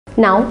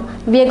Now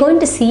we are going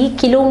to see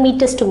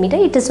kilometers to meter.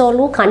 It is all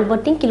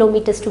converting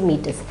kilometers to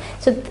meters.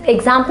 So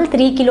example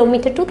 3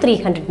 kilometer to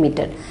 300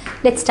 meter.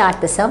 Let's start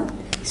the sum.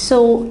 So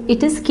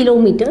it is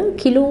kilometer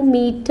to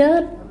meter.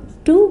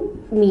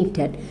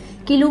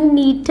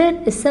 Kilometer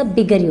is a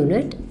bigger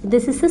unit.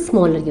 This is a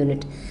smaller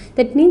unit.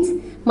 That means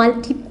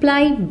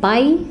multiply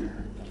by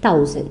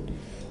 1000.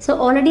 So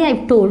already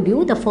I've told you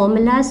the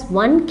formula is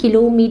 1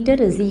 kilometer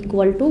is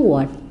equal to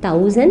what?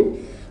 1000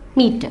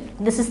 meter.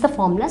 This is the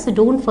formula. So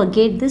don't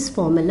forget this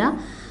formula.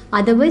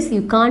 Otherwise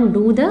you can't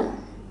do the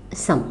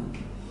sum.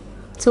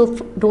 So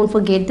don't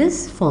forget this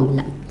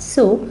formula.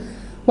 So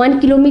 1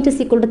 kilometer is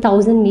equal to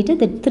 1000 meter.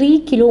 That 3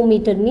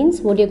 kilometer means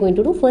what you're going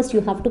to do. First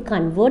you have to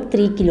convert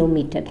 3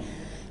 kilometer.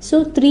 So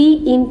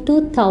 3 into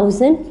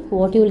 1000,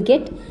 what you will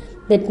get?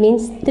 That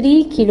means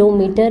 3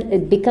 kilometer,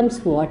 it becomes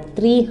what?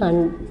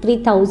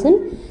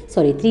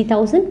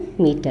 3000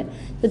 meter.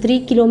 So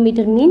 3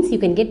 kilometer means you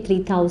can get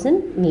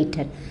 3000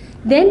 meter.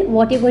 Then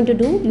what you're going to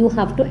do, you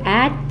have to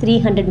add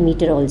 300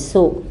 meter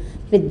also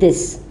with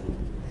this.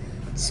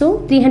 So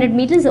 300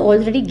 meter is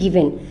already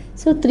given.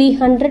 So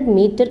 300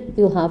 meter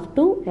you have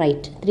to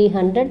write.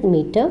 300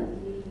 meter.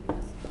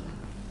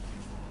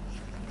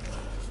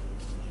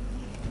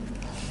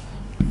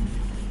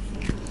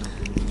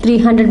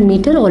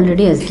 meter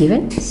already is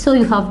given. So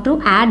you have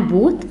to add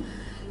both.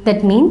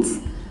 That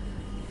means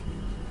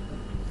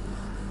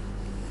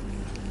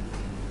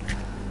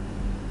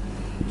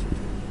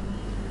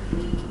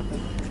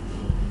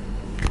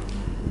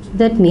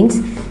that means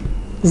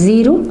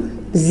 0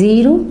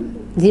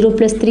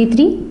 plus 3,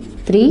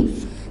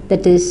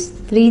 that is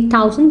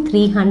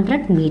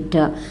 3300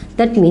 meter.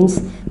 That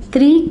means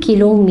 3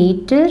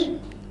 kilometer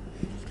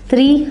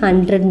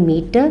 300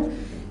 meter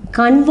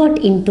convert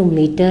into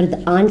meter.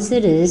 The answer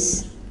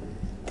is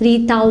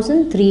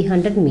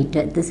 3300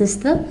 meter. This is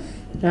the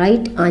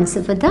right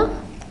answer for the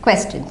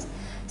questions.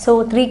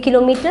 So 3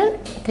 kilometer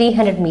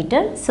 300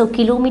 meter. So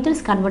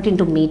kilometers convert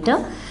into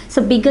meter.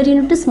 So bigger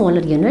unit to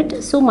smaller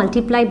unit. So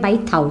multiply by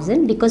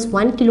 1000 because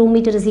 1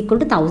 kilometer is equal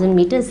to 1000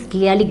 meters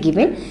clearly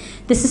given.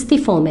 This is the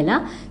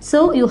formula.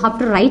 So you have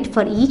to write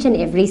for each and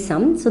every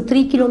sum. So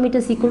 3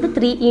 kilometers equal to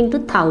 3 into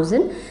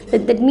 1000.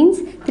 That means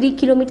 3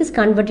 kilometers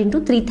convert into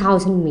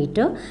 3000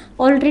 meter.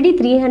 Already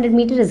 300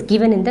 meter is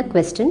given in the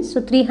question.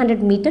 So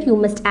 300 meter you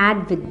must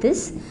add with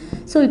this.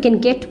 So you can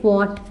get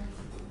what?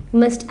 You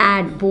must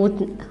add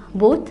both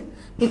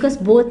because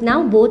both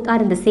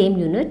are in the same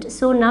unit.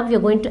 So now we are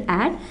going to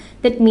add.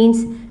 That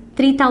means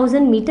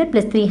 3000 meter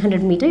plus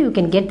 300 meter. You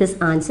can get this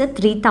answer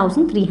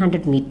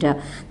 3300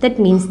 meter. That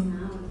means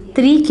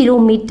 3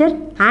 kilometer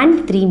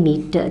and 3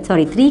 meter.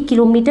 Sorry, 3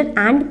 kilometer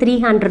and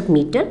 300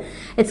 meter.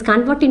 It's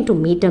converted into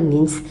meter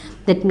means.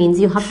 That means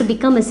you have to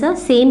become as a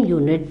same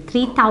unit.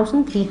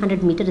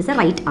 3300 meter is the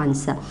right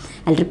answer.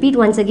 I'll repeat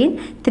once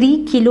again.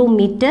 3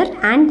 kilometer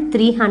and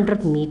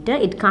 300 meter.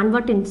 It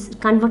convert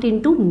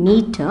into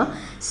meter.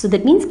 So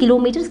that means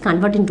kilometers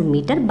convert into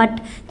meter.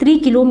 But 3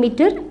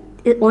 kilometer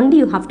only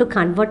you have to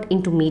convert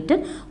into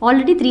meter.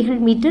 Already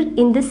 300 meter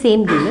in the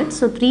same unit.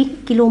 So 3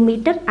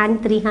 kilometer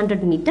and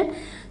 300 meter.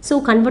 So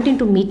convert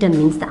into meter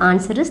means the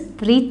answer is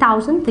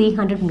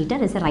 3300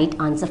 meter is the right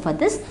answer for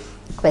this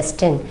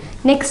question.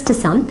 Next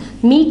sum,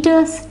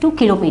 meters to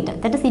kilometer.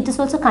 That is, it is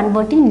also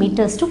converting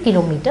meters to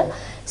kilometer.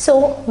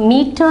 So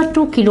meter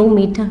to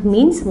kilometer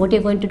means what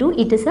you're going to do.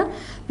 It is a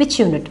which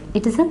unit?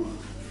 It is a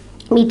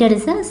meter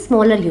is a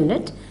smaller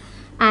unit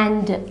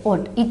and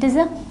what? It is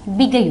a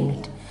bigger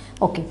unit.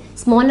 Okay,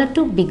 smaller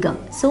to bigger.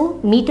 So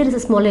meter is a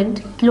smaller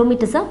unit,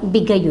 kilometer is a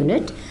bigger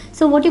unit.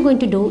 So what you're going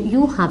to do,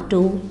 you have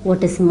to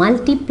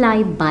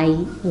multiply by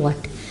what?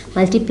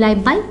 Multiply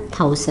by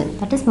 1000.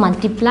 That is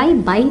multiply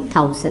by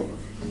 1000.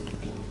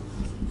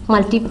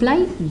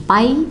 Multiply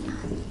by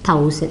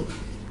 1000.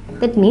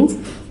 That means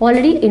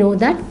already you know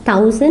that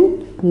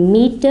 1000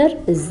 meter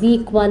is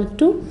equal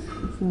to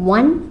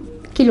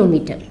 1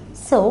 kilometer.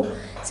 So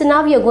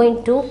now we are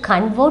going to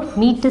convert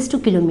meters to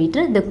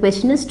kilometer. The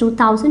question is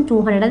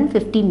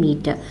 2250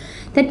 meter.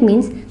 That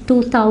means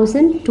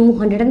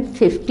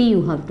 2250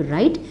 you have to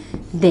write.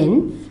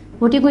 Then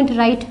what you're going to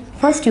write?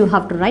 First you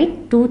have to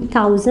write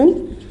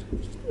 2000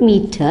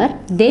 meter.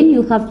 Then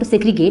you have to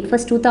segregate.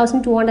 First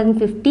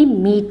 2250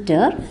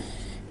 meter.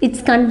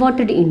 It's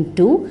converted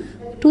into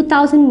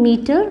 2000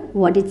 meter.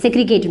 What? It's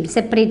segregated,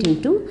 separate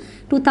into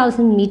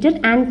 2000 meter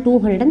and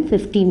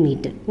 250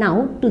 meter.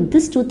 Now to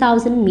this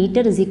 2000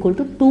 meter is equal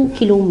to 2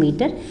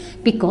 kilometer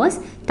because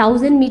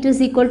 1000 meter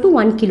is equal to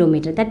 1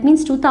 kilometer. That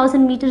means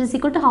 2000 meter is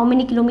equal to how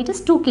many kilometers?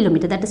 2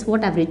 kilometer. That is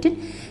what I've written.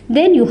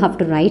 Then you have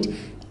to write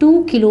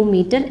 2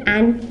 kilometer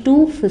and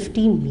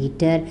 250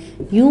 meter.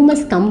 You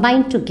must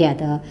combine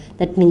together.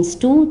 That means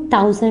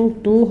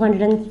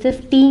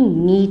 2250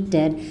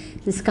 meter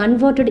is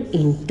converted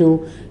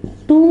into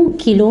 2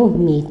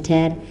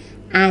 kilometer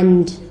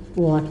and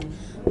what?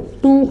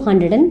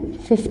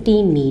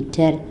 250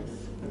 meter.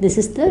 This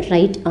is the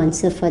right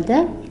answer for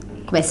the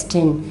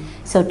question.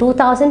 So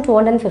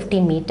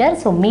 2250 meter.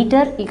 So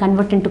meter you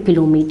convert into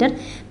kilometer.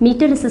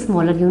 Meter is a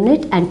smaller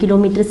unit and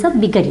kilometer is a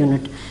bigger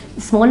unit.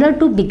 Smaller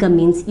to bigger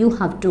means you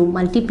have to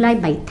multiply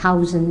by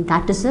 1000.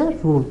 That is a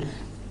rule.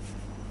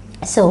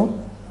 So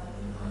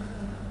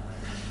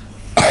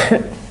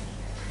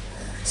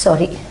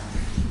sorry.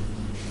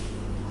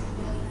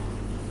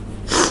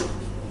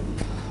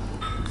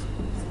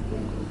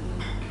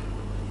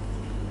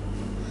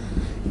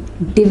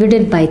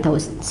 Divided by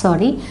 1000.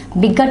 Sorry,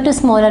 bigger to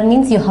smaller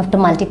means you have to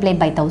multiply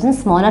by 1000.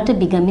 Smaller to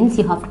bigger means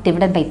you have to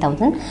divide by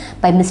 1000.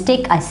 By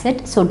mistake I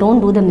said, so don't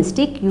do the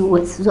mistake.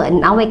 So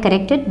now I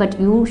corrected, but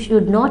you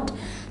should not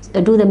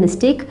do the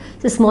mistake.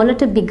 So smaller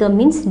to bigger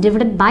means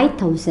divided by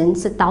 1000.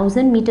 So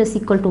 1000 meters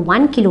equal to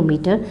 1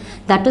 kilometer.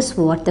 That is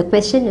what the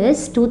question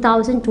is.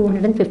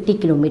 2250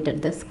 kilometer.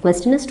 This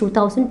question is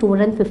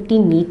 2250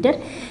 meter.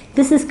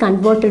 This is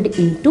converted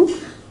into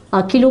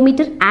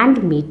kilometer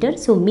and meter.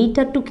 So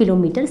meter to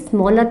kilometer,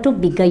 smaller to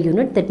bigger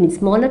unit. That means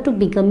smaller to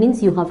bigger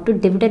means you have to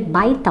divide it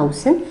by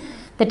 1000.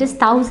 That is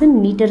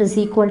 1000 meter is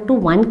equal to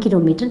 1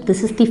 kilometer.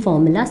 This is the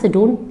formula. So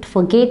don't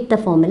forget the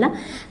formula,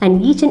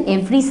 and each and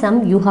every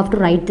sum you have to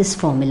write this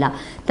formula.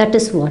 That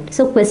is what.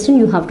 So question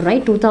you have to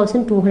write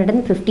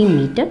 2250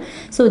 meter.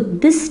 So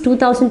this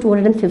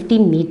 2250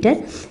 meter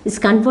is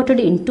converted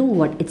into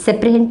what? It's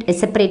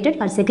separated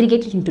or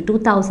segregated into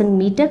 2000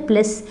 meter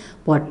plus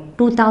what?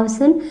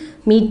 2000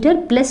 meter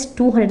plus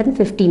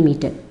 250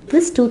 meter.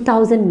 This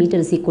 2000 meter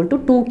is equal to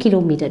 2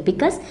 kilometer,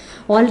 because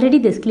already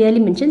this clearly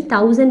mentioned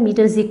 1000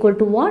 meter is equal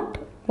to what?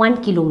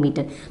 1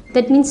 kilometer.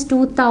 That means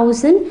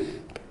 2000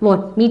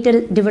 what? Meter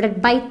divided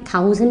by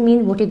 1000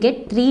 means what you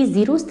get? 3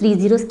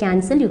 zeros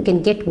cancel. You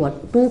can get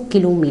what? 2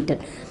 kilometer.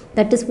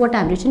 That is what I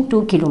have written,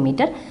 2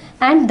 kilometer.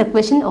 And the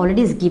question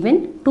already is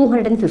given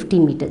 250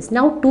 meters.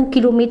 Now 2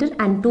 kilometer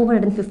and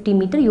 250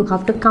 meter you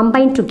have to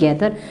combine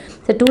together.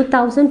 So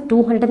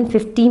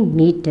 2250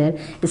 meter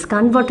is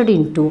converted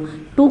into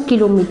 2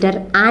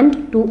 kilometer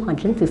and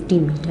 250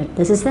 meter.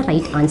 This is the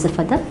right answer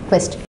for the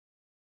question.